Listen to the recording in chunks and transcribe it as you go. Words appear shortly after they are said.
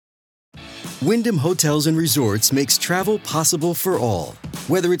Wyndham Hotels and Resorts makes travel possible for all.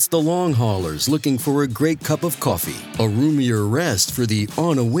 Whether it's the long haulers looking for a great cup of coffee, a roomier rest for the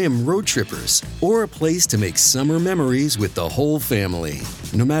on-a-whim road trippers, or a place to make summer memories with the whole family.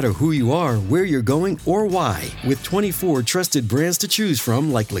 No matter who you are, where you're going, or why, with 24 trusted brands to choose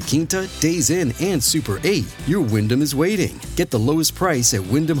from like La Quinta, Days Inn, and Super 8, your Wyndham is waiting. Get the lowest price at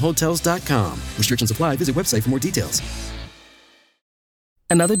wyndhamhotels.com. Restrictions apply. Visit website for more details.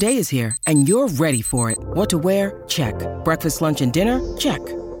 Another day is here, and you're ready for it. What to wear? Check. Breakfast, lunch, and dinner? Check.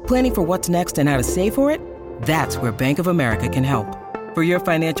 Planning for what's next and how to save for it? That's where Bank of America can help. For your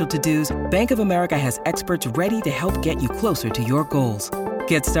financial to-dos, Bank of America has experts ready to help get you closer to your goals.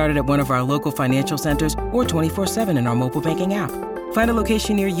 Get started at one of our local financial centers or 24/7 in our mobile banking app. Find a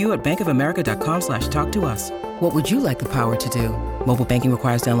location near you at bankofamerica.com/talktous. What would you like the power to do? Mobile banking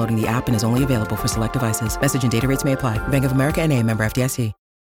requires downloading the app and is only available for select devices. Message and data rates may apply. Bank of America N.A., member FDIC.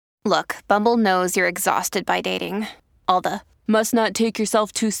 Look, Bumble knows you're exhausted by dating. All the must not take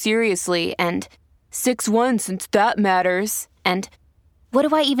yourself too seriously and 6'1" since that matters. And what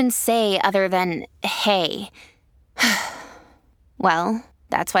do I even say other than hey? Well,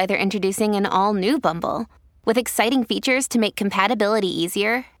 that's why they're introducing an all-new Bumble with exciting features to make compatibility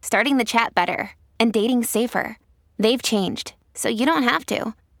easier, starting the chat better, and dating safer. They've changed, so you don't have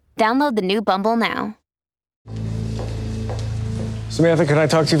to. Download the new Bumble now. Samantha, can I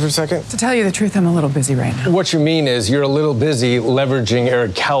talk to you for a second? To tell you the truth, I'm a little busy right now. What you mean is you're a little busy leveraging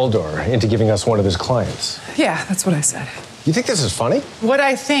Eric Caldor into giving us one of his clients. Yeah, that's what I said. You think this is funny? What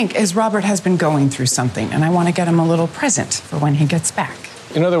I think is Robert has been going through something, and I want to get him a little present for when he gets back.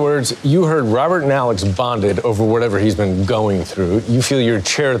 In other words, you heard Robert and Alex bonded over whatever he's been going through. You feel your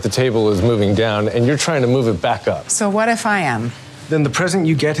chair at the table is moving down, and you're trying to move it back up. So what if I am? Then the present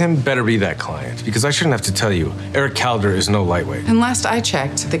you get him better be that client, because I shouldn't have to tell you, Eric Caldor is no lightweight. And last I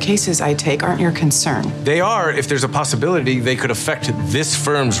checked, the cases I take aren't your concern. They are if there's a possibility they could affect this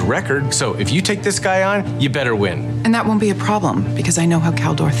firm's record. So if you take this guy on, you better win. And that won't be a problem, because I know how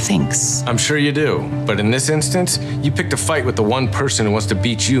Caldor thinks. I'm sure you do. But in this instance, you picked a fight with the one person who wants to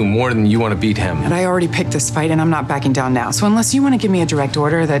beat you more than you want to beat him. And I already picked this fight, and I'm not backing down now. So unless you want to give me a direct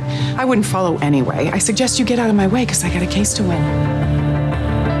order that I wouldn't follow anyway, I suggest you get out of my way, because I got a case to win.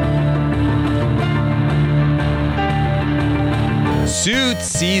 Suits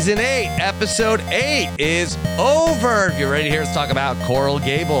Season 8, Episode 8 is over. If you're ready to hear us talk about Coral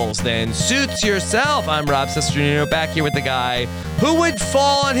Gables, then suits yourself. I'm Rob Cesternino, back here with the guy who would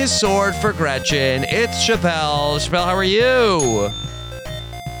fall on his sword for Gretchen. It's Chappelle. Chappelle, how are you?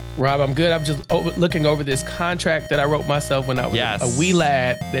 Rob, I'm good. I'm just looking over this contract that I wrote myself when I was a wee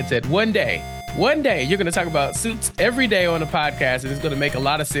lad that said, one day, you're going to talk about suits every day on the podcast, and it's going to make a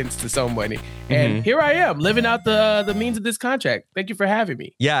lot of sense to somebody. And here I am, living out the means of this contract. Thank you for having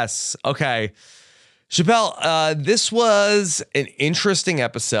me. Yes. Okay. Chappelle, this was an interesting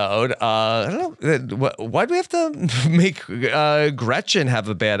episode. I don't know. Why do we have to make Gretchen have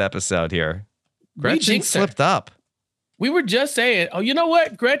a bad episode here? Gretchen slipped up. We were just saying, oh, you know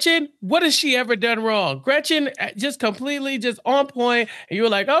what, Gretchen? What has she ever done wrong? Gretchen just completely just on point. And you were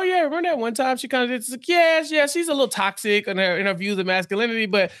like, oh, yeah, remember that one time she kind of did like, yeah, she's a little toxic in her views of masculinity.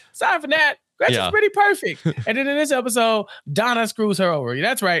 But aside from that, Gretchen's pretty perfect. And then in this episode, Donna screws her over.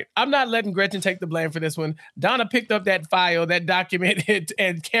 That's right. I'm not letting Gretchen take the blame for this one. Donna picked up that file, that document,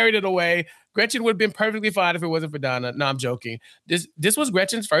 and carried it away. Gretchen would have been perfectly fine if it wasn't for Donna. No, I'm joking. This was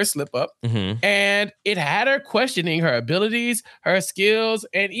Gretchen's first slip up, and it had her questioning her abilities, her skills,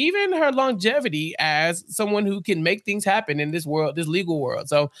 and even her longevity as someone who can make things happen in this world, this legal world.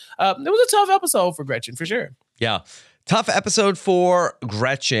 So it was a tough episode for Gretchen, for sure. Yeah. Tough episode for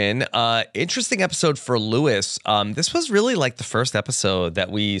Gretchen. Interesting episode for Lewis. This was really like the first episode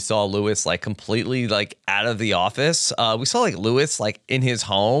that we saw Lewis like completely like out of the office. We saw like Lewis like in his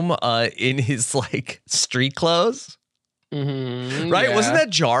home, in his like street clothes. Right? Yeah. Wasn't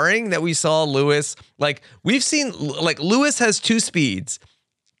that jarring that we saw Lewis? Like we've seen like Lewis has two speeds,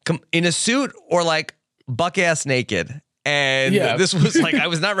 in a suit or like buck ass naked. And this was like, I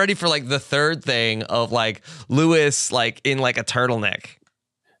was not ready for like the third thing of like Lewis, like in like a turtleneck.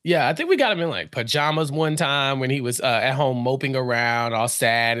 Yeah, I think we got him in like pajamas one time when he was at home moping around, all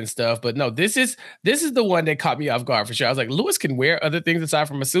sad and stuff. But no, this is the one that caught me off guard for sure. I was like, Lewis can wear other things aside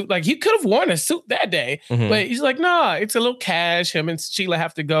from a suit. Like he could have worn a suit that day, but he's like, nah, it's a little cash. Him and Sheila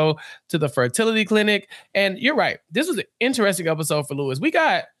have to go to the fertility clinic. And you're right. This was an interesting episode for Lewis. We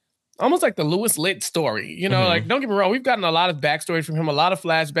got almost like the Lewis Lit story, like, don't get me wrong. We've gotten a lot of backstory from him, a lot of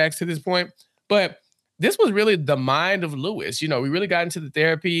flashbacks to this point, but this was really the mind of Lewis. You know, we really got into the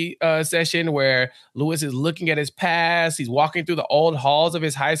therapy session where Lewis is looking at his past. He's walking through the old halls of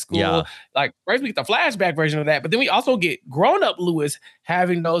his high school. Yeah. Like, first we get the flashback version of that, but then we also get grown-up Lewis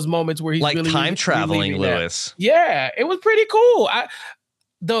having those moments where he's like really time traveling Lewis. That. Yeah, it was pretty cool.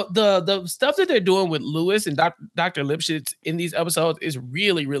 The stuff that they're doing with Lewis and Dr. Lipschitz in these episodes is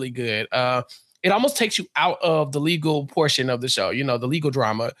really, really good. It almost takes you out of the legal portion of the show, you know, the legal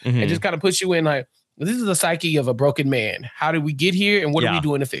drama, and just kind of puts you in like, this is the psyche of a broken man. How did we get here, and what are we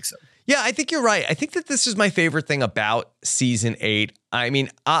doing to fix him? Yeah, I think you're right. I think that this is my favorite thing about season 8. I mean,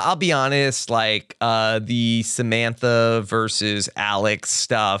 I'll be honest, like the Samantha versus Alex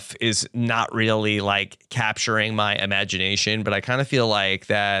stuff is not really like capturing my imagination, but I kind of feel like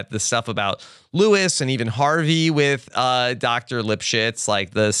that the stuff about Lewis and even Harvey with Dr. Lipschitz,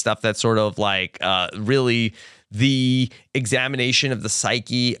 like the stuff that's sort of like really the examination of the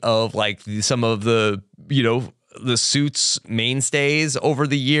psyche of like some of the, you know, the Suits mainstays over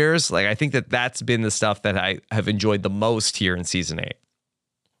the years. Like, I think that that's been the stuff that I have enjoyed the most here in season 8.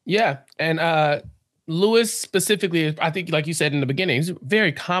 Yeah. And Lewis specifically, I think, like you said in the beginning, he's a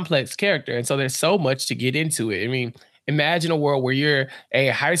very complex character. And so there's so much to get into it. I mean, imagine a world where you're a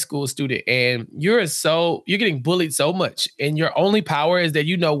high school student and you're getting bullied so much, and your only power is that,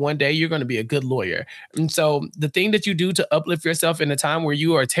 you know, one day you're going to be a good lawyer. And so the thing that you do to uplift yourself in a time where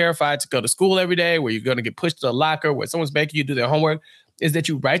you are terrified to go to school every day, where you're going to get pushed to a locker, where someone's making you do their homework, is that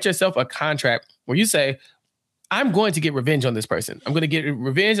you write yourself a contract where you say, I'm going to get revenge on this person. I'm going to get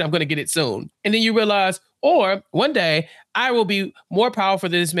revenge. I'm going to get it soon. And then you realize, or one day I will be more powerful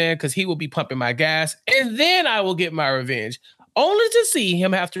than this man because he will be pumping my gas, and then I will get my revenge, only to see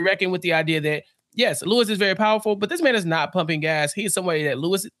him have to reckon with the idea that, yes, Lewis is very powerful, but this man is not pumping gas. He is somebody that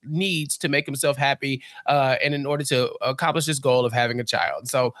Lewis needs to make himself happy and in order to accomplish this goal of having a child.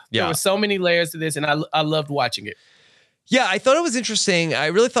 So there were so many layers to this, and I loved watching it. Yeah, I thought it was interesting. I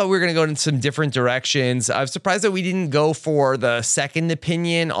really thought we were going to go in some different directions. I was surprised that we didn't go for the second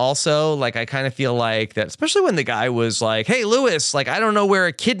opinion also. Like, I kind of feel like that, especially when the guy was like, hey, Lewis, like, I don't know where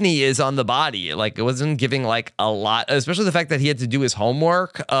a kidney is on the body. Like, it wasn't giving like a lot, especially the fact that he had to do his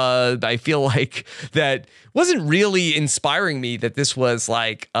homework. I feel like that wasn't really inspiring me that this was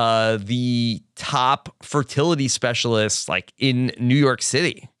like the top fertility specialist like in New York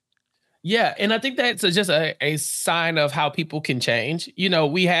City. Yeah, and I think that's just a sign of how people can change. You know,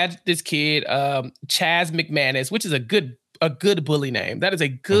 we had this kid, Chaz McManus, which is a good bully name. That is a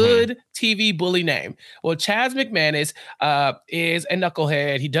good TV bully name. Well, Chaz McManus is a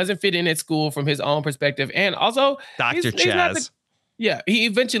knucklehead. He doesn't fit in at school from his own perspective. And also, Dr. Chaz. He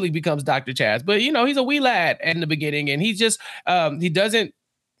eventually becomes Dr. Chaz. But, you know, he's a wee lad in the beginning, and he just, he doesn't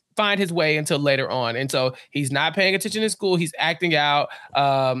find his way until later on. And so he's not paying attention in school. He's acting out.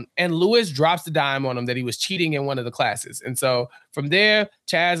 And Lewis drops the dime on him that he was cheating in one of the classes. And so from there,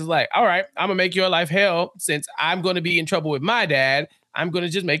 Chaz is like, all right, I'm going to make your life hell. Since I'm going to be in trouble with my dad, I'm going to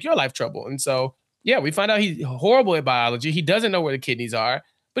just make your life trouble. And so, yeah, we find out he's horrible at biology. He doesn't know where the kidneys are,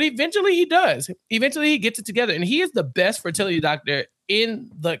 but eventually he does. Eventually he gets it together. And he is the best fertility doctor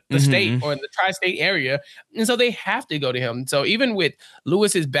in the state or in the tri-state area. And so they have to go to him. So even with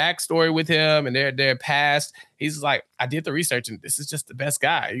Lewis's backstory with him and their past, he's like, I did the research and this is just the best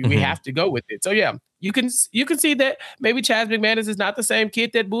guy. We have to go with it. So yeah, you can see that maybe Chaz McManus is not the same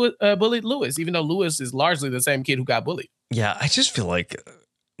kid that bullied Lewis, even though Lewis is largely the same kid who got bullied. Yeah, I just feel like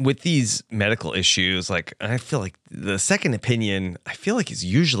with these medical issues, like, I feel like the second opinion, I feel like is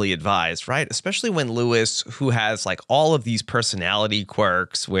usually advised, right? Especially when Lewis, who has like all of these personality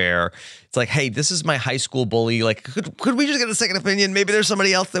quirks where it's like, hey, this is my high school bully. Like, could we just get a second opinion? Maybe there's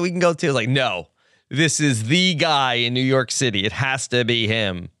somebody else that we can go to. Like, no, this is the guy in New York City. It has to be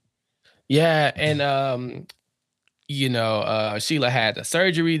him. Yeah. And, Sheila had the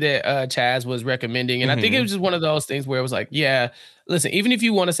surgery that Chaz was recommending. And I think it was just one of those things where it was like, yeah, listen, even if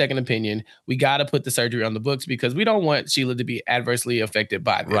you want a second opinion, we got to put the surgery on the books because we don't want Sheila to be adversely affected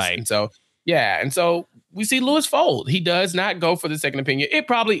by this. Right. And so, yeah. And so we see Lewis fold. He does not go for the second opinion. It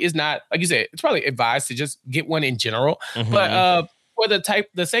probably is not, like you said, it's probably advised to just get one in general. But for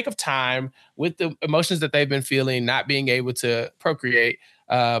the sake of time, with the emotions that they've been feeling, not being able to procreate,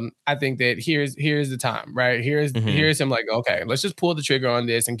 I think that here's the time, right? Here's him like, okay, let's just pull the trigger on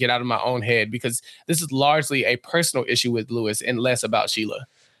this and get out of my own head because this is largely a personal issue with Lewis and less about Sheila.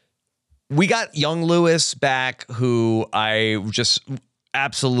 We got young Lewis back, who I just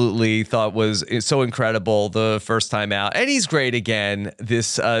absolutely thought was so incredible the first time out, and he's great again.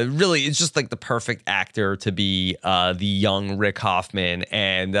 This really is just like the perfect actor to be the young Rick Hoffman,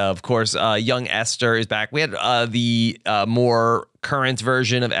 and of course young Esther is back. We had the more current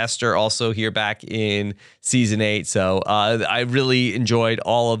version of Esther also here back in season 8. So I really enjoyed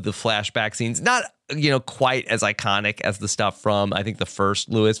all of the flashback scenes. Not, quite as iconic as the stuff from, I think, the first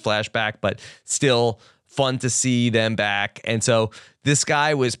Lewis flashback, but still fun to see them back. And so this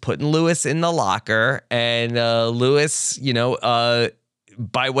guy was putting Lewis in the locker, and Lewis,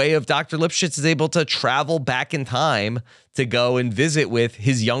 by way of Dr. Lipschitz, is able to travel back in time to go and visit with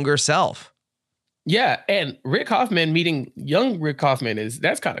his younger self. Yeah, and Rick Hoffman meeting young Rick Hoffman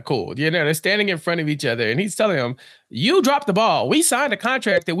that's kind of cool. They're standing in front of each other, and he's telling him, "You dropped the ball. We signed a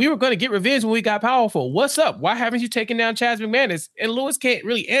contract that we were going to get revenge when we got powerful. What's up? Why haven't you taken down Chaz McManus?" And Lewis can't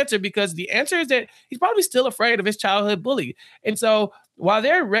really answer because the answer is that he's probably still afraid of his childhood bully. And so while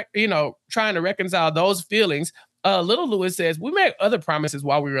they're trying to reconcile those feelings, little Lewis says, we made other promises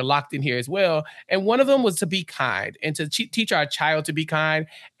while we were locked in here as well. And one of them was to be kind and to teach our child to be kind.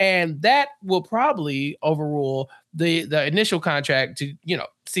 And that will probably overrule the initial contract to,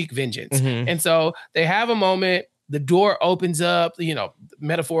 seek vengeance. Mm-hmm. And so they have a moment. The door opens up,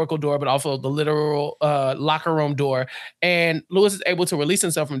 metaphorical door, but also the literal locker room door. And Lewis is able to release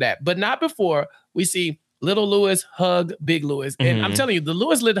himself from that, but not before we see little Lewis hug big Lewis. And I'm telling you, the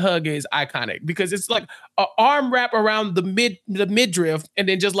Lewis lit hug is iconic because it's like an arm wrap around the midriff and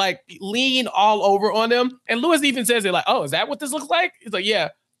then just like lean all over on them. And Lewis even says it like, "Oh, is that what this looks like?" It's like, yeah,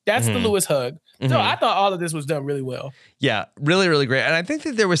 that's the Lewis hug. So I thought all of this was done really well. Yeah, really, really great. And I think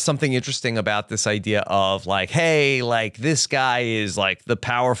that there was something interesting about this idea of like, hey, like this guy is like the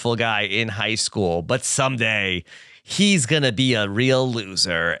powerful guy in high school, but someday he's going to be a real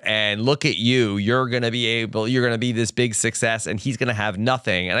loser, and look at you. You're going to be this big success, and he's going to have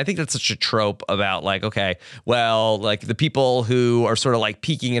nothing. And I think that's such a trope about like, okay, well, like the people who are sort of like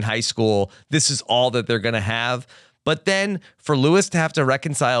peaking in high school, this is all that they're going to have. But then for Lewis to have to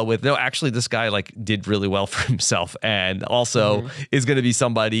reconcile with, no, actually, this guy like did really well for himself, and also is going to be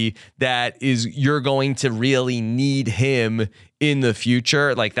somebody that you're going to really need him in the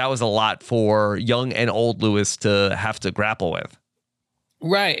future. Like that was a lot for young and old Lewis to have to grapple with.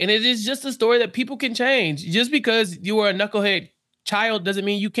 Right. And it is just a story that people can change. Just because you were a knucklehead child doesn't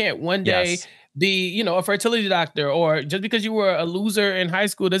mean you can't one day be, a fertility doctor, or just because you were a loser in high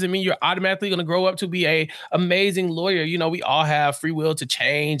school doesn't mean you're automatically going to grow up to be a amazing lawyer. We all have free will to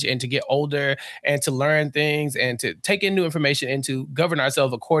change and to get older and to learn things and to take in new information and to govern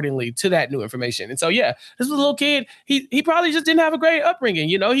ourselves accordingly to that new information. And so, yeah, this was a little kid. He probably just didn't have a great upbringing.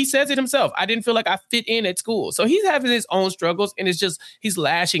 He says it himself. I didn't feel like I fit in at school. So he's having his own struggles, and it's just he's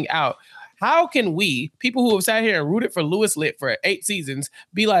lashing out. How can we, people who have sat here and rooted for Lewis Litt for 8 seasons,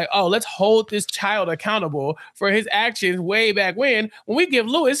 be like, oh, let's hold this child accountable for his actions way back when we give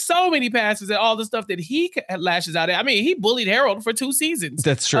Lewis so many passes at all the stuff that he lashes out at? I mean, he bullied Harold for 2 seasons.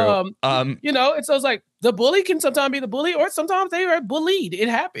 That's true. And so it's like the bully can sometimes be the bully, or sometimes they are bullied. It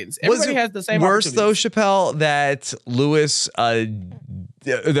happens. Everybody has the same worse though, Chappelle, that Lewis or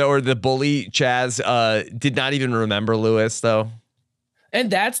the bully Chaz did not even remember Lewis though. And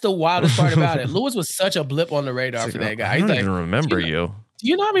that's the wildest part about it. Lewis was such a blip on the radar for that guy. I don't even remember you. Do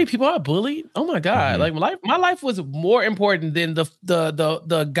you know how many people are bullied? Oh my God. Like my life was more important than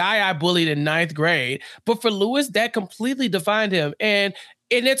the guy I bullied in 9th grade. But for Lewis, that completely defined him. And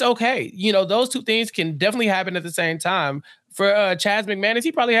it's okay. Those two things can definitely happen at the same time. For Chaz McManus,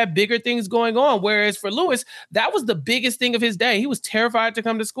 he probably had bigger things going on. Whereas for Lewis, that was the biggest thing of his day. He was terrified to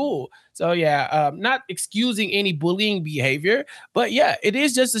come to school. So yeah, not excusing any bullying behavior, but yeah, it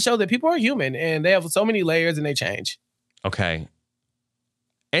is just to show that people are human and they have so many layers and they change. Okay.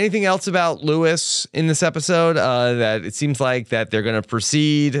 Anything else about Lewis in this episode that it seems like that they're going to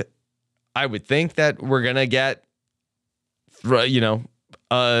proceed? I would think that we're going to get,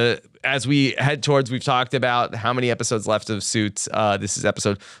 as we head towards, we've talked about how many episodes left of Suits. This is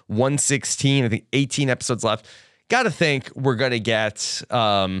episode 116. I think 18 episodes left. Got to think we're going to get,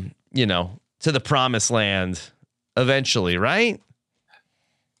 to the promised land eventually, right?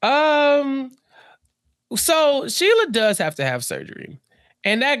 So Sheila does have to have surgery.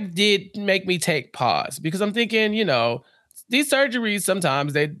 And that did make me take pause because I'm thinking, these surgeries,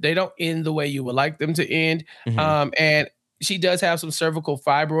 sometimes they don't end the way you would like them to end. And she does have some cervical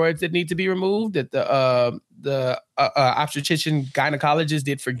fibroids that need to be removed that the obstetrician gynecologist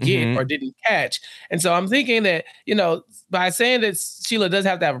did forget or didn't catch. And so I'm thinking that, by saying that Sheila does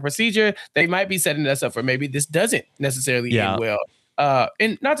have to have a procedure, they might be setting us up for maybe this doesn't necessarily end well.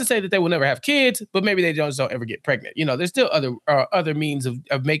 And not to say that they will never have kids, but maybe they just don't ever get pregnant. There's still other means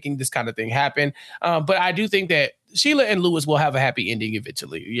of making this kind of thing happen. But I do think that Sheila and Lewis will have a happy ending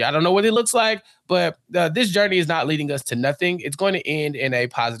eventually. Yeah, I don't know what it looks like, but this journey is not leading us to nothing. It's going to end in a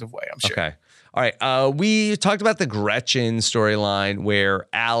positive way, I'm sure. Okay. All right. We talked about the Gretchen storyline where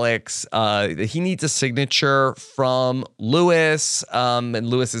Alex, he needs a signature from Lewis, and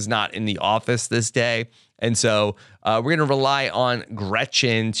Lewis is not in the office this day. And so we're going to rely on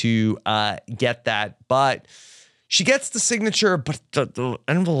Gretchen to get that. But she gets the signature, but the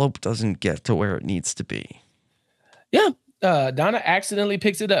envelope doesn't get to where it needs to be. Yeah. Donna accidentally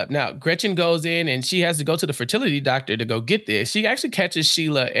picks it up. Now, Gretchen goes in and she has to go to the fertility doctor to go get this. She actually catches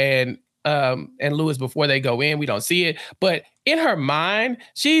Sheila and Lewis before they go in. We don't see it, but in her mind,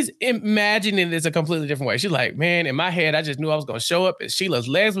 she's imagining this a completely different way. She's like, man, in my head, I just knew I was going to show up and Sheila's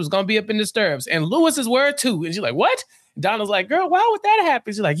legs was going to be up in the stirrups and Lewis's were too. And she's like, what? Donna's like, girl, why would that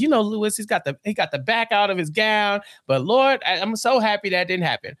happen? She's like, Lewis, he got the back out of his gown, but Lord, I'm so happy that didn't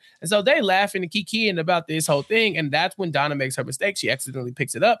happen. And so they laughing and kikiing about this whole thing. And that's when Donna makes her mistake. She accidentally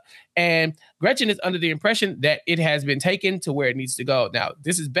picks it up. And Gretchen is under the impression that it has been taken to where it needs to go. Now,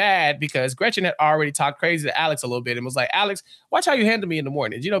 this is bad because Gretchen had already talked crazy to Alex a little bit and was like, Alex, watch how you handle me in the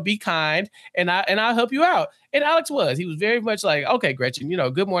mornings. Be kind and I'll help you out. And Alex he was very much like, okay, Gretchen,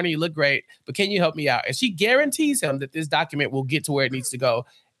 good morning. You look great, but can you help me out? And she guarantees him that this document will get to where it needs to go.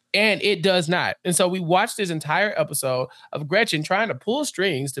 And it does not. And so we watched this entire episode of Gretchen trying to pull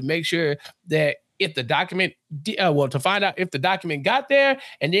strings to make sure that if the document, to find out if the document got there,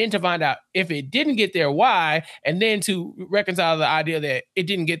 and then to find out if it didn't get there, why, and then to reconcile the idea that it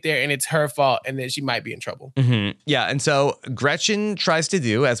didn't get there and it's her fault and that she might be in trouble. Mm-hmm. Yeah. And so Gretchen tries to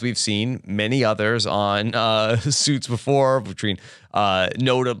do, as we've seen many others on Suits before, between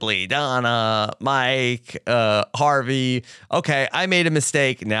notably Donna, Mike, Harvey. Okay, I made a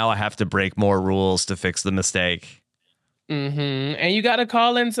mistake. Now I have to break more rules to fix the mistake. Mm-hmm. And you got to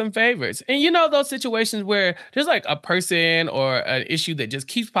call in some favors. And those situations where there's like a person or an issue that just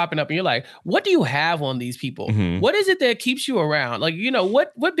keeps popping up and you're like, what do you have on these people? Mm-hmm. What is it that keeps you around? Like,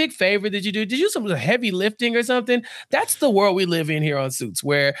 what big favor did you do? Did you do some heavy lifting or something? That's the world we live in here on Suits,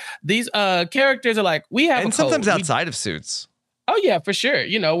 where these characters are like, we have and a code. Sometimes outside of Suits. Oh, yeah, for sure.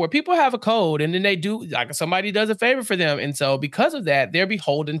 Where people have a code and then they do, like somebody does a favor for them. And so because of that, they're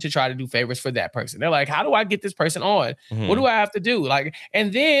beholden to try to do favors for that person. They're like, how do I get this person on? Mm-hmm. What do I have to do?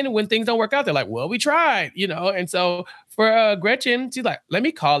 And then when things don't work out, they're like, well, we tried, And so for Gretchen, she's like, let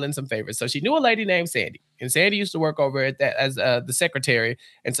me call in some favors. So she knew a lady named Sandy. And Sandy used to work over at that as the secretary.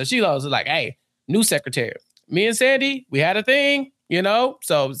 And so she was like, hey, new secretary. Me and Sandy, we had a thing,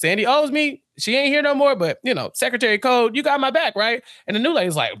 So Sandy owes me. She ain't here no more, but, Secretary Code, you got my back, right? And the new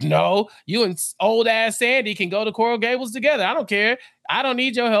lady's like, no, you and old ass Sandy can go to Coral Gables together. I don't care. I don't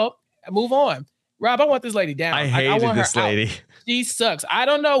need your help. Move on. Rob, I want this lady down. I hated this lady. Out. She sucks. I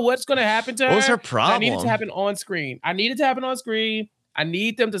don't know what's going to happen to her. What's her problem? I need it to happen on screen. I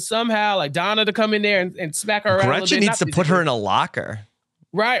need them to somehow, like Donna, to come in there and smack her around. Gretchen needs to put her in a locker.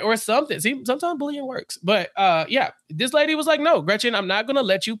 Right, or something. See, sometimes bullying works. But this lady was like, no, Gretchen, I'm not going to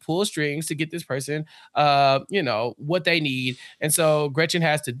let you pull strings to get this person, what they need. And so Gretchen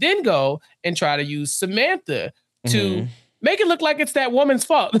has to then go and try to use Samantha to make it look like it's that woman's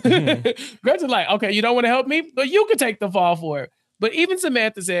fault. Mm-hmm. Gretchen's like, okay, you don't want to help me? But you can take the fall for it. But even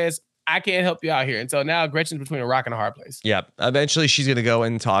Samantha says, I can't help you out here. And so now Gretchen's between a rock and a hard place. Yeah. Eventually she's going to go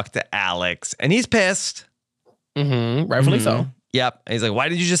and talk to Alex. And he's pissed. Mm-hmm. Rightfully so. Yep. And he's like, why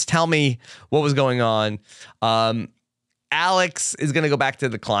did you just tell me what was going on? Alex is going to go back to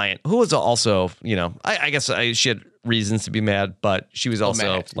the client, who was also, I guess she had reasons to be mad, but she was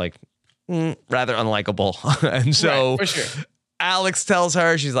also rather unlikable. And so right, for sure. Alex tells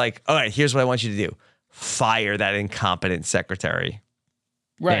her, she's like, all right, here's what I want you to do. Fire that incompetent secretary.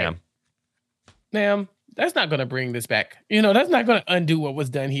 Right. Ma'am. That's not going to bring this back. That's not going to undo what was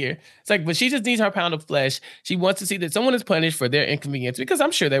done here. It's like, but she just needs her pound of flesh. She wants to see that someone is punished for their inconvenience, because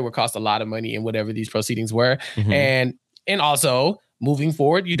I'm sure they would cost a lot of money in whatever these proceedings were. Mm-hmm. And also moving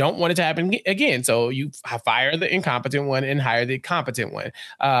forward, you don't want it to happen again. So you fire the incompetent one and hire the competent one,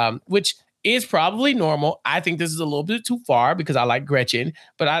 which is probably normal. I think this is a little bit too far because I like Gretchen,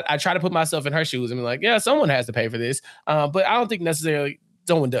 but I try to put myself in her shoes and be like, yeah, someone has to pay for this. But I don't think necessarily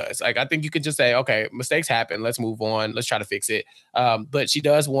someone does. Like, I think you could just say, okay, mistakes happen. Let's move on. Let's try to fix it. But she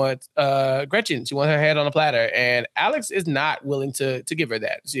does want Gretchen. She wants her head on a platter. And Alex is not willing to give her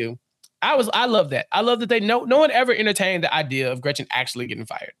that. So I love that. I love that no one ever entertained the idea of Gretchen actually getting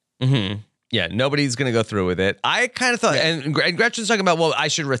fired. Mm-hmm. Yeah, nobody's going to go through with it. I kind of thought, and Gretchen's talking about, well, I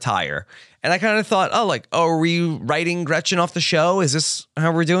should retire. And I kind of thought, are we writing Gretchen off the show? Is this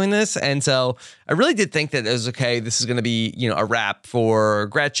how we're doing this? And so I really did think that it was okay. This is going to be, a wrap for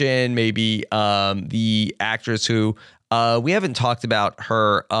Gretchen, maybe the actress who We haven't talked about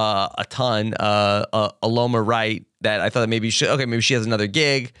her a ton. Aloma Wright, that I thought that maybe she has another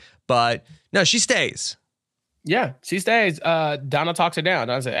gig, but no, she stays. Yeah, she stays. Donna talks her down.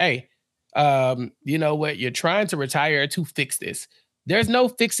 Donna said, hey, you know what? You're trying to retire to fix this. There's no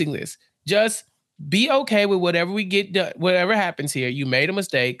fixing this. Just be okay with whatever we get done, whatever happens here. You made a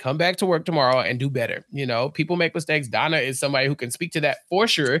mistake. Come back to work tomorrow and do better. You know, people make mistakes. Donna is somebody who can speak to that for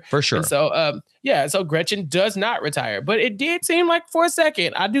sure. For sure. And so, so Gretchen does not retire. But it did seem like for a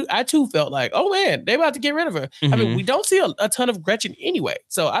second, I too felt like, oh man, they're about to get rid of her. I mean, we don't see a ton of Gretchen anyway.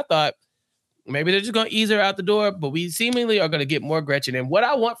 So I thought, maybe they're just going to ease her out the door, but we seemingly are going to get more Gretchen. And what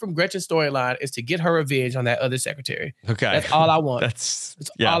I want from Gretchen's storyline is to get her revenge on that other secretary. Okay. That's all I want. That's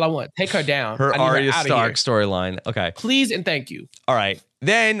all I want. Take her down. Her Arya Stark storyline. Okay. Please and thank you. All right.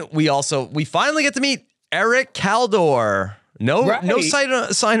 Then we finally get to meet Eric Caldor. No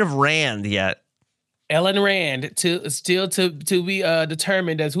sign of Rand yet. Ellen Rand still to be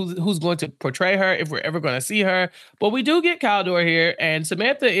determined as who's going to portray her, if we're ever going to see her. But we do get Caldor here, and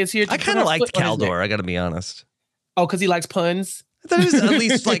Samantha is here. I kind of liked Caldor. I got to be honest. Oh, because he likes puns. I thought he was at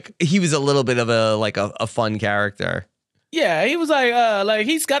least like he was a little bit of a fun character. Yeah, he was like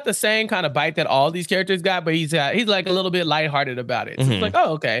he's got the same kind of bite that all these characters got, but he's like a little bit lighthearted about it. So it's like,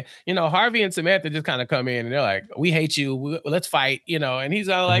 oh, okay. You know, Harvey and Samantha just kind of come in and they're like, we hate you. Let's fight, you know. And he's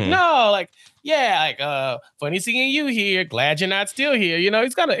all like, no, like, yeah, like, funny seeing you here. Glad you're not still here. You know,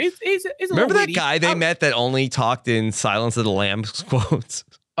 he's remember that guy they met that only talked in Silence of the Lambs quotes?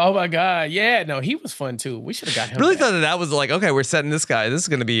 Oh my God. Yeah, no, he was fun too. We should have got him. Really thought that was like, okay, we're setting this guy. This is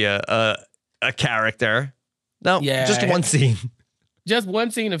going to be a character. No, just one scene. Just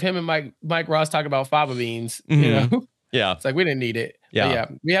one scene of him and Mike Ross talking about fava beans. You know, yeah, it's like we didn't need it. Yeah,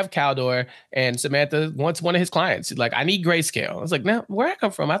 we have Caldor, and Samantha wants one of his clients. She's like, I need grayscale. I was like, now where I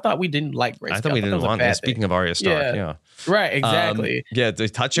come from? I thought we didn't like grayscale. I thought we didn't want it. Speaking of Arya Stark, yeah, right, exactly. To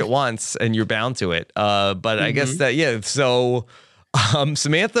touch it once and you're bound to it. But I guess that so.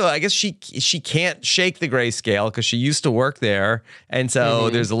 Samantha, I guess she can't shake the grayscale because she used to work there, and so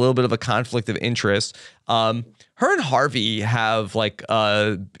there's a little bit of a conflict of interest. Her and Harvey have like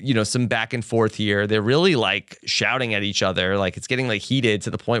some back and forth here. They're really like shouting at each other, like it's getting like heated to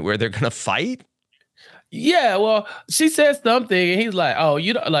the point where they're gonna fight. Yeah, well, she says something, and he's like, "Oh,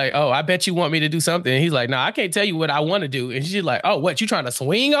 you don't like? Oh, I bet you want me to do something." And he's like, "No, I can't tell you what I want to do." And she's like, "Oh, what? You trying to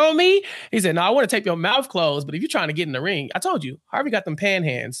swing on me?" He said, "No, I want to tape your mouth closed. But if you're trying to get in the ring, I told you, Harvey got them pan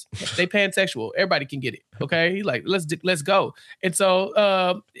hands. They pansexual. Everybody can get it. Okay." He's like, "Let's go." And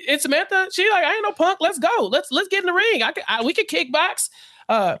so, it's Samantha. She like, "I ain't no punk. Let's go. Let's get in the ring. We can kickbox."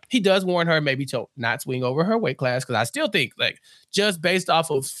 He does warn her maybe to not swing over her weight class, because I still think like just based off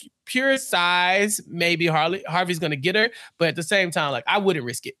of pure size, maybe Harvey's going to get her. But at the same time, like I wouldn't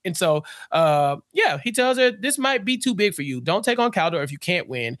risk it. And so, he tells her this might be too big for you. Don't take on Caldor if you can't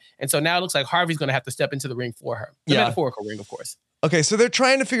win. And so now it looks like Harvey's going to have to step into the ring for her. The metaphorical ring, of course. Okay, so they're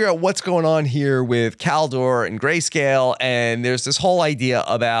trying to figure out what's going on here with Caldor and Grayscale, and there's this whole idea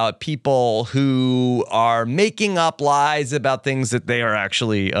about people who are making up lies about things that they are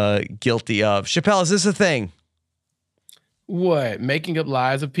actually guilty of. Chappelle, is this a thing? What? Making up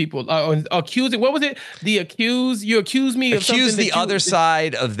lies of people? Accusing? What was it? You accuse me of something. Accuse the other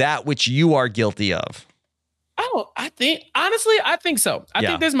side of that which you are guilty of. Oh, I think so. I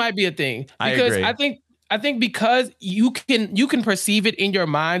think this might be a thing, because I think because you can perceive it in your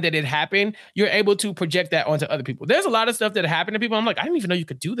mind that it happened, you're able to project that onto other people. There's a lot of stuff that happened to people. I'm like, I didn't even know you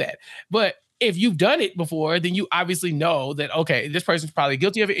could do that. But if you've done it before, then you obviously know that, okay, this person's probably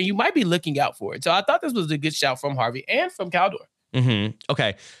guilty of it, and you might be looking out for it. So I thought this was a good shout from Harvey and from Caldor.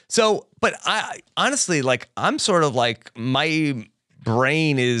 Okay. So, but I honestly, like, I'm sort of like, my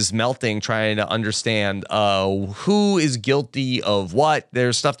brain is melting trying to understand who is guilty of what.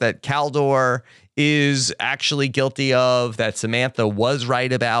 There's stuff that Caldor is actually guilty of that Samantha was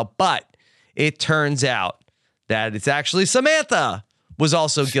right about, but it turns out that it's actually Samantha was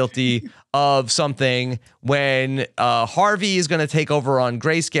also guilty of something when Harvey is going to take over on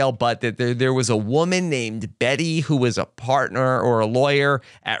Grayscale, but that there was a woman named Betty who was a partner or a lawyer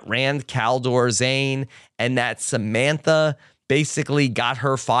at Rand Caldor Zane, and that Samantha basically got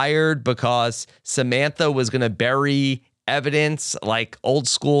her fired because Samantha was going to bury evidence like old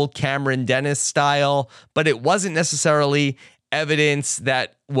school Cameron Dennis style, but it wasn't necessarily evidence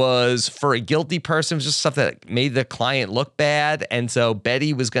that was for a guilty person. It was just stuff that made the client look bad. And so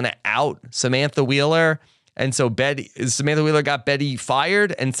Betty was going to out Samantha Wheeler. And so Samantha Wheeler got Betty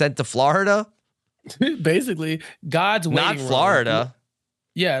fired and sent to Florida. Basically, God's waiting room. Not Florida.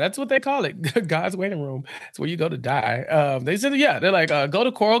 Yeah, that's what they call it. God's waiting room. It's where you go to die. They said, yeah, they're like, go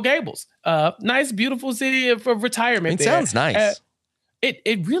to Coral Gables. Nice, beautiful city for retirement there. Sounds nice.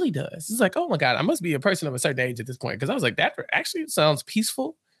 It really does. It's like, oh my God, I must be a person of a certain age at this point. Cause I was like, that actually sounds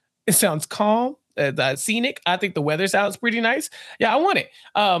peaceful. It sounds calm, scenic. I think the weather sounds pretty nice. Yeah, I want it.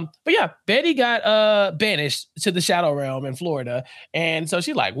 But yeah, Betty got banished to the Shadow Realm in Florida. And so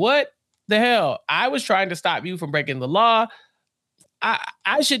she's like, what the hell? I was trying to stop you from breaking the law.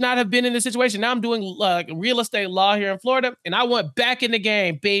 I should not have been in this situation. Now I'm doing real estate law here in Florida, and I want back in the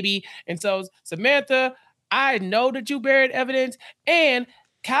game, baby. And so, Samantha, I know that you buried evidence, and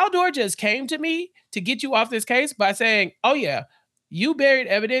Caldor just came to me to get you off this case by saying, oh yeah, you buried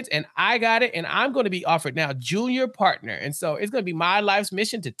evidence and I got it, and I'm going to be offered now junior partner. And so it's going to be my life's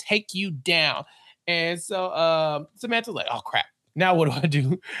mission to take you down. And so Samantha's like, oh crap, now what do I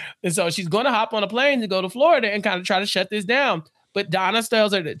do? And so she's going to hop on a plane to go to Florida and kind of try to shut this down. But Donna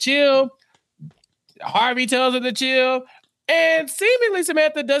tells her to chill. Harvey tells her to chill. And seemingly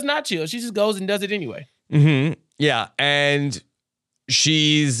Samantha does not chill. She just goes and does it anyway. Mm-hmm. Yeah. And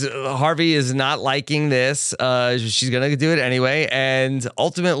Harvey is not liking this. She's going to do it anyway. And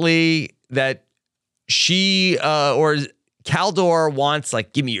ultimately that she or Caldor wants,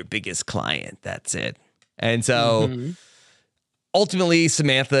 like, give me your biggest client. That's it. And so ultimately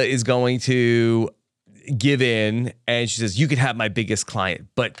Samantha is going to give in, and she says, you can have my biggest client,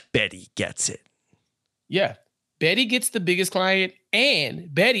 but Betty gets it. Yeah. Betty gets the biggest client,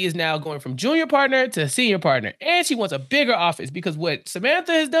 and Betty is now going from junior partner to senior partner, and she wants a bigger office because what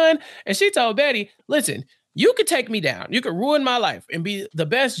Samantha has done, and she told Betty, listen, you could take me down. You could ruin my life and be the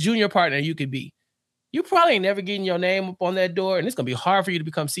best junior partner you could be. You probably ain't never getting your name up on that door, and it's going to be hard for you to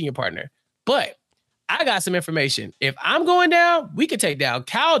become senior partner. But I got some information. If I'm going down, we could take down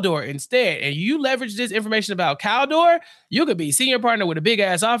Caldor instead. And you leverage this information about Caldor, you could be senior partner with a big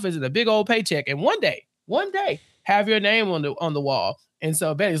ass office and a big old paycheck. And one day, have your name on the wall. And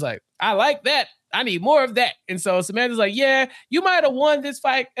so Betty's like, I like that. I need more of that. And so Samantha's like, yeah, you might have won this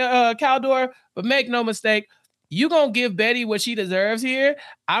fight, Caldor, but make no mistake, you gonna give Betty what she deserves here.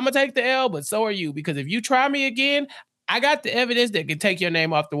 I'm gonna take the L, but so are you. Because if you try me again, I got the evidence that can take your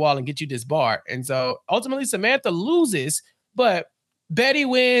name off the wall and get you disbarred. And so ultimately Samantha loses, but Betty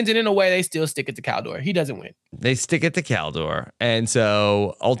wins. And in a way, they still stick it to Caldor. He doesn't win. They stick it to Caldor. And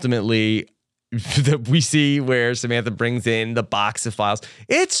so ultimately we see where Samantha brings in the box of files.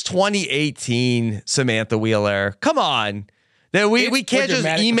 It's 2018, Samantha Wheeler. Come on. We can't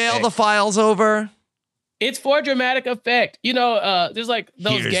just email the files over. It's for dramatic effect. You know, there's like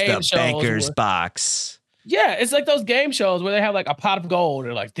those Here's game the shows. banker's box. Yeah, it's like those game shows where they have like a pot of gold.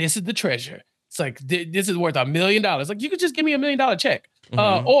 They're like, this is the treasure. It's like, this is worth $1 million. Like, you could just give me $1 million check.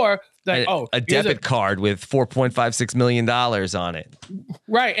 Or like, a debit card with $4.56 million on it.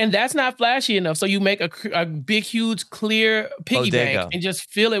 Right. And that's not flashy enough. So you make a big, huge, clear piggy bank and just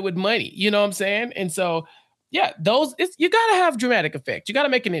fill it with money. You know what I'm saying? And so, yeah, you got to have dramatic effect. You got to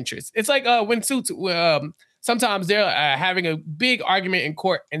make an interest. It's like when Suits, sometimes they're having a big argument in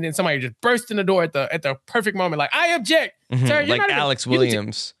court, and then somebody just bursts in the door at the perfect moment, like, I object. Sir, like Alex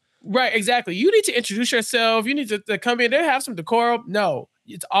Williams. Right, exactly. You need to introduce yourself. You need to come in there, have some decorum. No,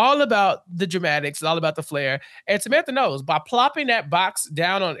 it's all about the dramatics. It's all about the flair. And Samantha knows by plopping that box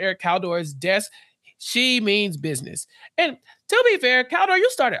down on Eric Caldor's desk, she means business. And to be fair, Caldor, you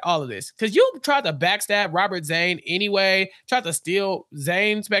started all of this because you tried to backstab Robert Zane anyway, tried to steal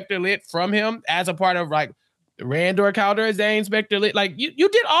Zane Spectre Lit from him as a part of like Randor Caldor, Zane Spectre Lit. Like you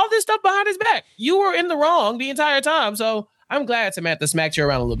did all this stuff behind his back. You were in the wrong the entire time. So I'm glad Samantha smacked you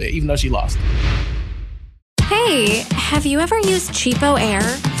around a little bit, even though she lost. Hey, have you ever used Cheapo Air?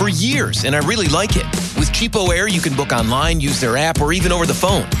 For years, and I really like it. With Cheapo Air, you can book online, use their app, or even over the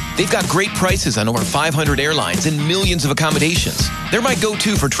phone. They've got great prices on over 500 airlines and millions of accommodations. They're my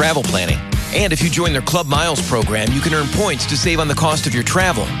go-to for travel planning. And if you join their Club Miles program, you can earn points to save on the cost of your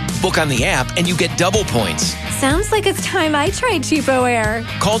travel. Book on the app, and you get double points. Sounds like it's time I tried Cheapo Air.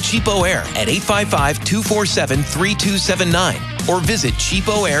 Call Cheapo Air at 855-247-3279 or visit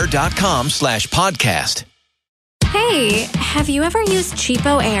cheapoair.com/podcast. Hey, have you ever used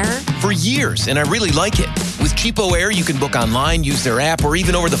Cheapo Air? For years, and I really like it. With Cheapo Air, you can book online, use their app, or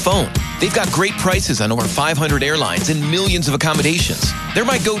even over the phone. They've got great prices on over 500 airlines and millions of accommodations. They're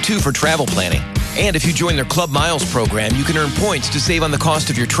my go-to for travel planning. And if you join their Club Miles program, you can earn points to save on the cost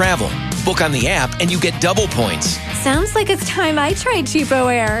of your travel. Book on the app, and you get double points. Sounds like it's time I tried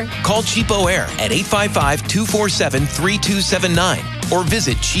Cheapo Air. Call Cheapo Air at 855-247-3279 or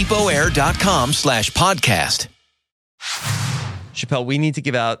visit cheapoair.com/podcast. Chappelle, we need to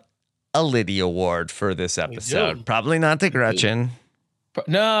give out a Liddy Award for this episode. Probably not to Gretchen.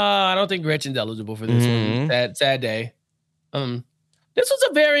 No, I don't think Gretchen's eligible for this one. Sad day. This was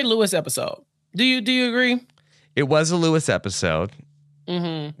a very Lewis episode. Do you agree? It was a Lewis episode.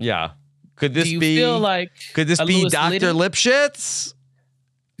 Yeah. Could this be? Feel like could this be Lewis Dr. Lipschitz?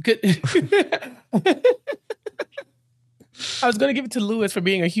 I was going to give it to Lewis for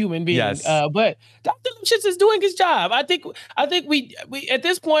being a human being. Yes. But Dr. Lipschitz is doing his job. I think we at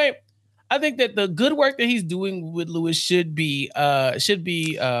this point, I think that the good work that he's doing with Lewis should be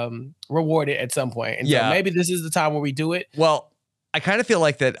rewarded at some point. And so maybe this is the time where we do it. Well, I kind of feel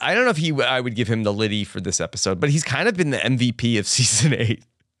like that. I don't know if I would give him the Liddy for this episode, but he's kind of been the MVP of season 8.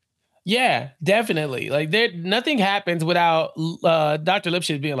 Yeah, definitely. Like nothing happens without Dr.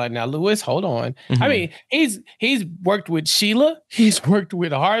 Lipschitz being like, now, Lewis, hold on. I mean, he's worked with Sheila, he's worked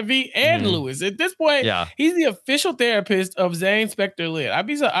with Harvey and Lewis. At this point, he's the official therapist of Zane, Spectre, Lid.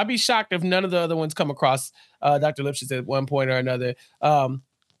 I'd be shocked if none of the other ones come across Dr. Lipschitz at one point or another.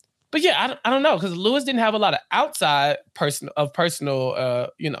 But yeah, I don't know, because Lewis didn't have a lot of outside personal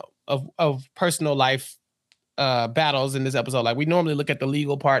life battles in this episode. Like we normally look at the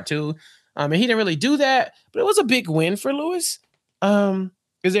legal part too. And he didn't really do that, but it was a big win for Lewis.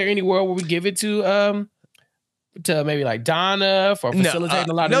 Is there any world where we give it to maybe like Donna for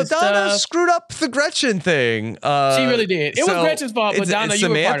facilitating a lot of this stuff? No, Donna screwed up the Gretchen thing. She really did. It was Gretchen's fault, but Donna, you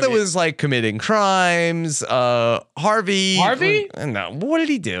were part of it. Samantha was like committing crimes. Harvey? No, what did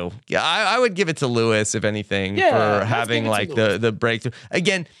he do? Yeah, I would give it to Lewis, if anything, for having like the breakthrough.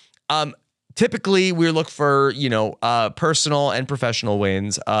 Again, typically we look for, personal and professional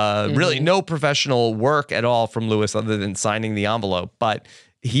wins. Really no professional work at all from Lewis other than signing the envelope, but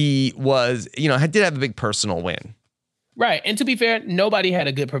he was, did have a big personal win. Right. And to be fair, nobody had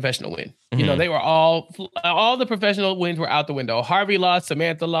a good professional win. They were all the professional wins were out the window. Harvey lost,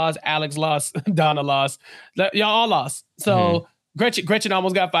 Samantha lost, Alex lost, Donna lost. Y'all all lost. So Gretchen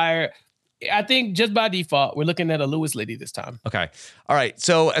almost got fired. I think just by default, we're looking at a Lewis Liddy this time. Okay. All right.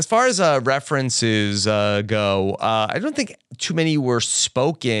 So as far as references go, I don't think too many were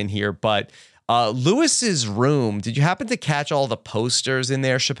spoken here, but Lewis's room, did you happen to catch all the posters in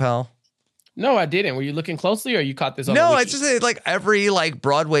there, Chappelle? No, I didn't. Were you looking closely, or you caught this on the No, wiki? it's just like every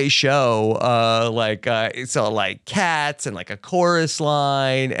Broadway show, it's like Cats and like a chorus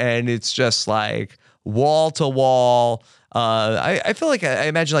line, and it's just like wall to wall. I feel like I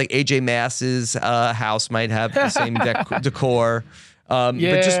imagine like AJ Mass's house might have the same decor, but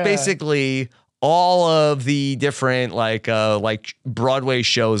just basically all of the different like Broadway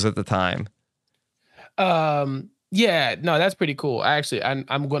shows at the time. Yeah, no, that's pretty cool.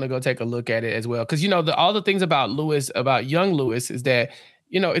 I'm going to go take a look at it as well. Cause all the things about Lewis, about young Lewis is that,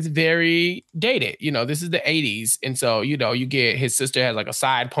 it's very dated. This is the 80s. And so, you get his sister has like a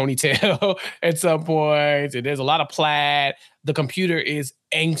side ponytail at some point. And there's a lot of plaid. The computer is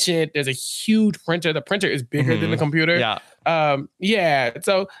ancient. There's a huge printer. The printer is bigger than the computer. Yeah.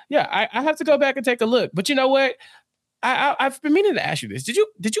 So yeah, I have to go back and take a look. But you know what? I've been meaning to ask you this. Did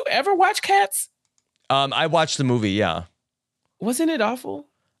you ever watch Cats? I watched the movie, yeah. Wasn't it awful?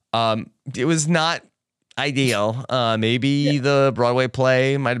 It was not ideal. Maybe the Broadway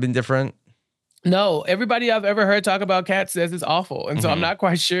play might have been different. No, everybody I've ever heard talk about Cats says it's awful. And so I'm not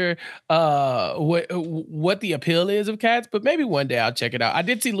quite sure what the appeal is of Cats, but maybe one day I'll check it out. I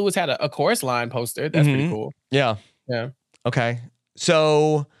did see Lewis had a chorus line poster. That's pretty cool. Yeah. Okay.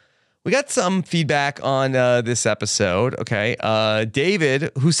 So we got some feedback on this episode. Okay.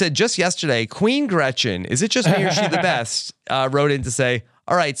 David, who said just yesterday, Queen Gretchen, is it just me or is she the best? Wrote in to say,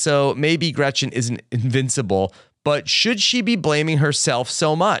 all right, so maybe Gretchen isn't invincible, but should she be blaming herself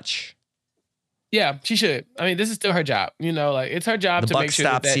so much? Yeah, she should. I mean, this is still her job. It's her job to make sure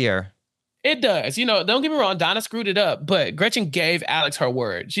that stops here. It does. Don't get me wrong. Donna screwed it up, but Gretchen gave Alex her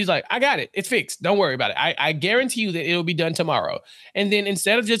word. She's like, I got it. It's fixed. Don't worry about it. I guarantee you that it'll be done tomorrow. And then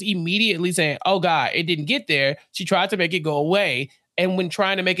instead of just immediately saying, oh God, it didn't get there, she tried to make it go away. And when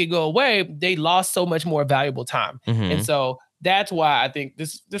trying to make it go away, they lost so much more valuable time. And so that's why I think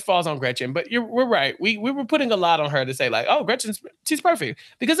this falls on Gretchen. But we're right. We were putting a lot on her to say like, oh, she's perfect.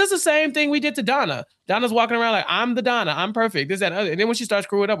 Because that's the same thing we did to Donna. Donna's walking around like, I'm the Donna. I'm perfect. This, that, and other. And then when she starts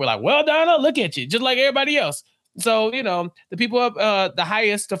screwing up, we're like, well, Donna, look at you. Just like everybody else. So, the people up the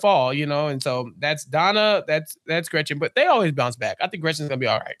highest to fall, and so that's Donna, that's Gretchen. But they always bounce back. I think Gretchen's going to be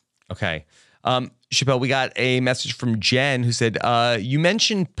all right. Okay. Chappelle, we got a message from Jen who said, you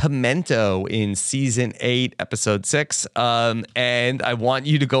mentioned Pimento in season 8, episode 6. And I want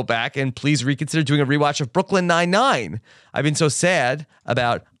you to go back and please reconsider doing a rewatch of Brooklyn Nine-Nine. I've been so sad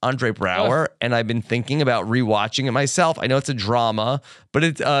about Andre Braugher, and I've been thinking about rewatching it myself. I know it's a drama, but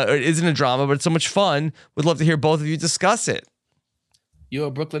it isn't a drama, but it's so much fun. Would love to hear both of you discuss it. You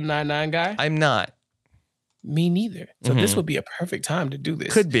a Brooklyn Nine-Nine guy? I'm not. Me neither. So this would be a perfect time to do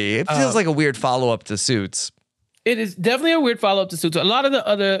this. Could be. It feels like a weird follow-up to Suits. It is definitely a weird follow-up to Suits. A lot of the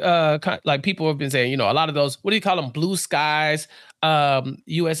other like people have been saying, a lot of those, what do you call them? Blue Skies,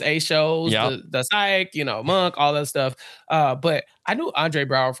 USA shows, the Psych, Monk, all that stuff. But I knew Andre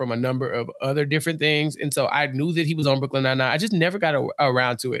Braugher from a number of other different things. And so I knew that he was on Brooklyn Nine-Nine. I just never got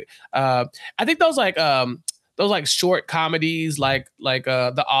around to it. I think those short comedies like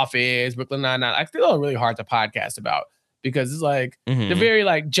The Office, Brooklyn Nine-Nine, I feel really hard to podcast about because it's like they're very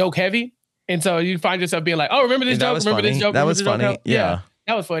like joke heavy. And so you find yourself being like, oh, remember this joke? Remember this joke? That was funny. Yeah.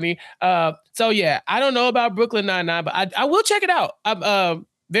 That was funny. So yeah, I don't know about Brooklyn Nine-Nine, but I will check it out. I'm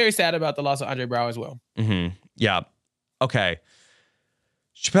very sad about the loss of Andre Braugher as well. Yeah. Okay.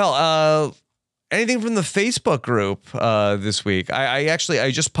 Chappelle, anything from the Facebook group this week? I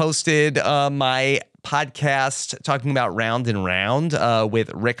just posted my podcast talking about Round and Round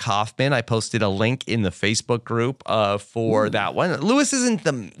with Rick Hoffman. I posted a link in the Facebook group for that one. Lewis isn't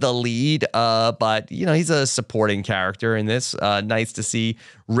the lead, but he's a supporting character in this. Nice to see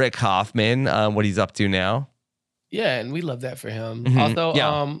Rick Hoffman, what he's up to now. Yeah, and we love that for him. Also,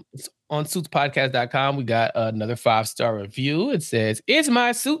 on suitspodcast.com, we got another 5-star review. It says, "Is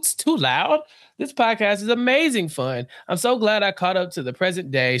my suits too loud? This podcast is amazing fun. I'm so glad I caught up to the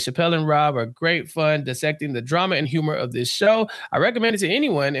present day. Chappelle and Rob are great fun dissecting the drama and humor of this show. I recommend it to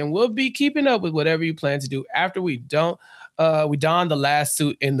anyone, and we'll be keeping up with whatever you plan to do after we don the last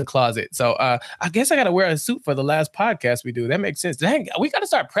suit in the closet." So I guess I got to wear a suit for the last podcast we do. That makes sense. Dang, we got to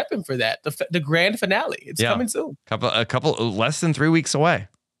start prepping for that. The grand finale. It's coming soon. A couple less than 3 weeks away.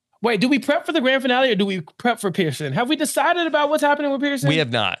 Wait, do we prep for the grand finale or do we prep for Pearson? Have we decided about what's happening with Pearson? We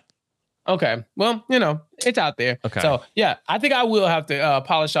have not. Okay. Well, it's out there. Okay. So yeah, I think I will have to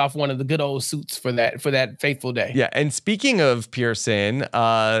polish off one of the good old suits for that fateful day. Yeah. And speaking of Pearson,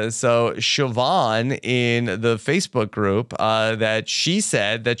 so Siobhan in the Facebook group, that she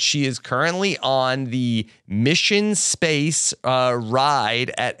said that she is currently on the Mission Space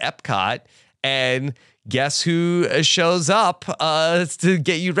ride at Epcot, and guess who shows up to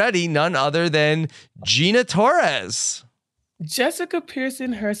get you ready? None other than Gina Torres. Jessica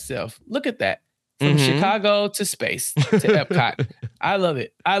Pearson herself. Look at that. From Chicago to space to Epcot. I love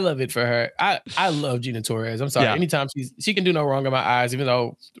it. I love it for her. I love Gina Torres. I'm sorry. Yeah. Anytime she can do no wrong in my eyes, even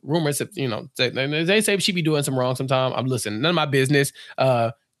though rumors, they say she be doing some wrong sometime. I'm listening. None of my business.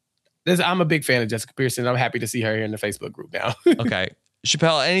 I'm a big fan of Jessica Pearson. I'm happy to see her here in the Facebook group now. Okay.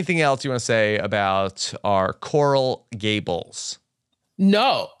 Chappelle, anything else you want to say about our Coral Gables?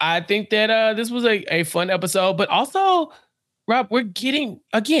 No, I think that this was a fun episode, but also, Rob, we're getting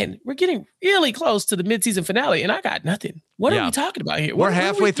really close to the mid-season finale, and I got nothing. What are we talking about here? We're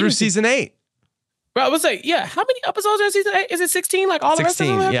halfway through season 8. Bro, I would say, how many episodes are in season 8? Is it 16? Like all 16,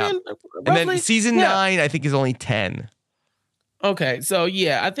 the rest of them have been? And then season 9, I think, is only 10. Okay, so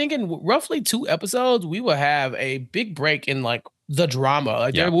I think in roughly 2 episodes, we will have a big break in like the drama.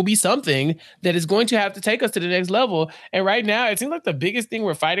 Like there will be something that is going to have to take us to the next level. And right now, it seems like the biggest thing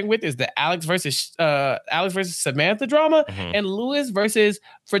we're fighting with is the Alex versus Samantha drama and Lewis versus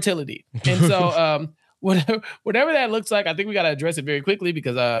fertility. And so whatever that looks like, I think we got to address it very quickly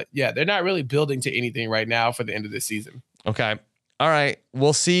because they're not really building to anything right now for the end of this season. Okay. All right.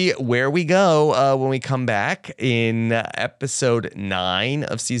 We'll see where we go when we come back in episode 9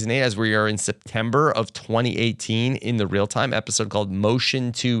 of season 8, as we are in September of 2018 in the real-time episode called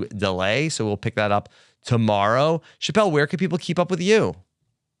Motion to Delay. So we'll pick that up tomorrow. Chappelle, where can people keep up with you?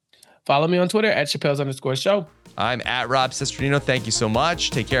 Follow me on Twitter at Chappelle's_show. I'm at Rob Cesternino. Thank you so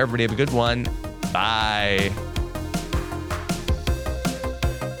much. Take care, everybody. Have a good one. Bye.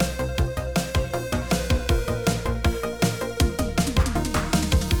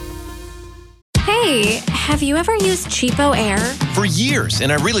 Hey, have you ever used Cheapo Air? For years,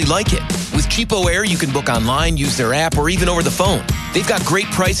 and I really like it. With Cheapo Air, you can book online, use their app, or even over the phone. They've got great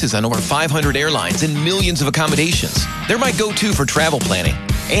prices on over 500 airlines and millions of accommodations. They're my go-to for travel planning.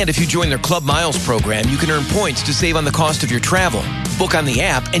 And if you join their Club Miles program, you can earn points to save on the cost of your travel. Book on the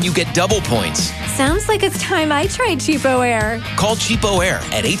app, and you get double points. Sounds like it's time I tried Cheapo Air. Call Cheapo Air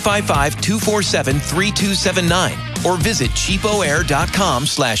at 855-247-3279 or visit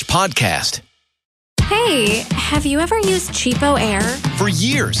cheapoair.com/podcast. Hey, have you ever used Cheapo Air? For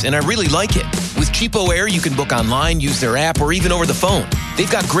years, and I really like it. With Cheapo Air, you can book online, use their app, or even over the phone.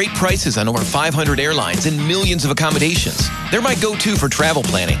 They've got great prices on over 500 airlines and millions of accommodations. They're my go-to for travel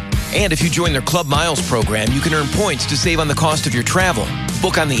planning. And if you join their Club Miles program, you can earn points to save on the cost of your travel.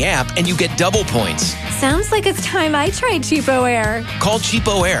 Book on the app, and you get double points. Sounds like it's time I tried Cheapo Air. Call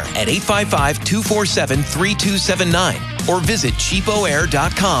Cheapo Air at 855-247-3279 or visit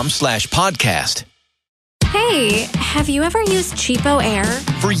cheapoair.com/podcast. Hey, have you ever used Cheapo Air?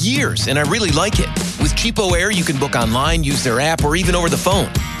 For years, and I really like it. With Cheapo Air, you can book online, use their app, or even over the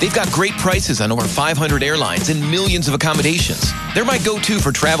phone. They've got great prices on over 500 airlines and millions of accommodations. They're my go-to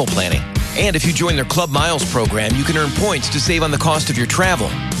for travel planning. And if you join their Club Miles program, you can earn points to save on the cost of your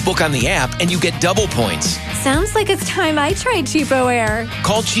travel. Book on the app, and you get double points. Sounds like it's time I tried Cheapo Air.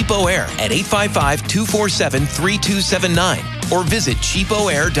 Call Cheapo Air at 855-247-3279 or visit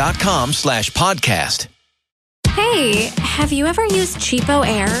cheapoair.com/podcast. Hey, have you ever used Cheapo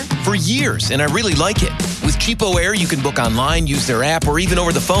Air? For years, and I really like it. With Cheapo Air, you can book online, use their app, or even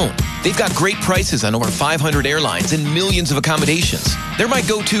over the phone. They've got great prices on over 500 airlines and millions of accommodations. They're my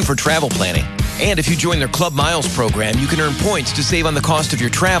go-to for travel planning. And if you join their Club Miles program, you can earn points to save on the cost of your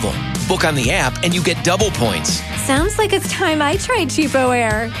travel. Book on the app, and you get double points. Sounds like it's time I tried Cheapo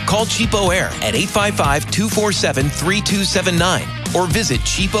Air. Call Cheapo Air at 855-247-3279 or visit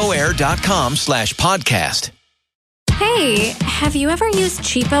cheapoair.com/podcast. Hey, have you ever used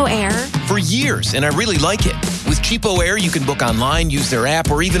Cheapo Air? For years, and I really like it. With Cheapo Air, you can book online, use their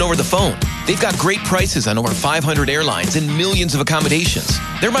app, or even over the phone. They've got great prices on over 500 airlines and millions of accommodations.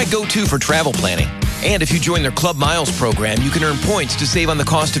 They're my go-to for travel planning. And if you join their Club Miles program, you can earn points to save on the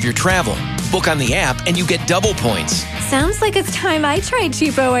cost of your travel. Book on the app, and you get double points. Sounds like it's time I tried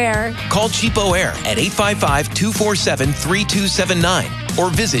Cheapo Air. Call Cheapo Air at 855-247-3279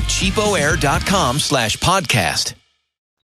 or visit cheapoair.com/podcast.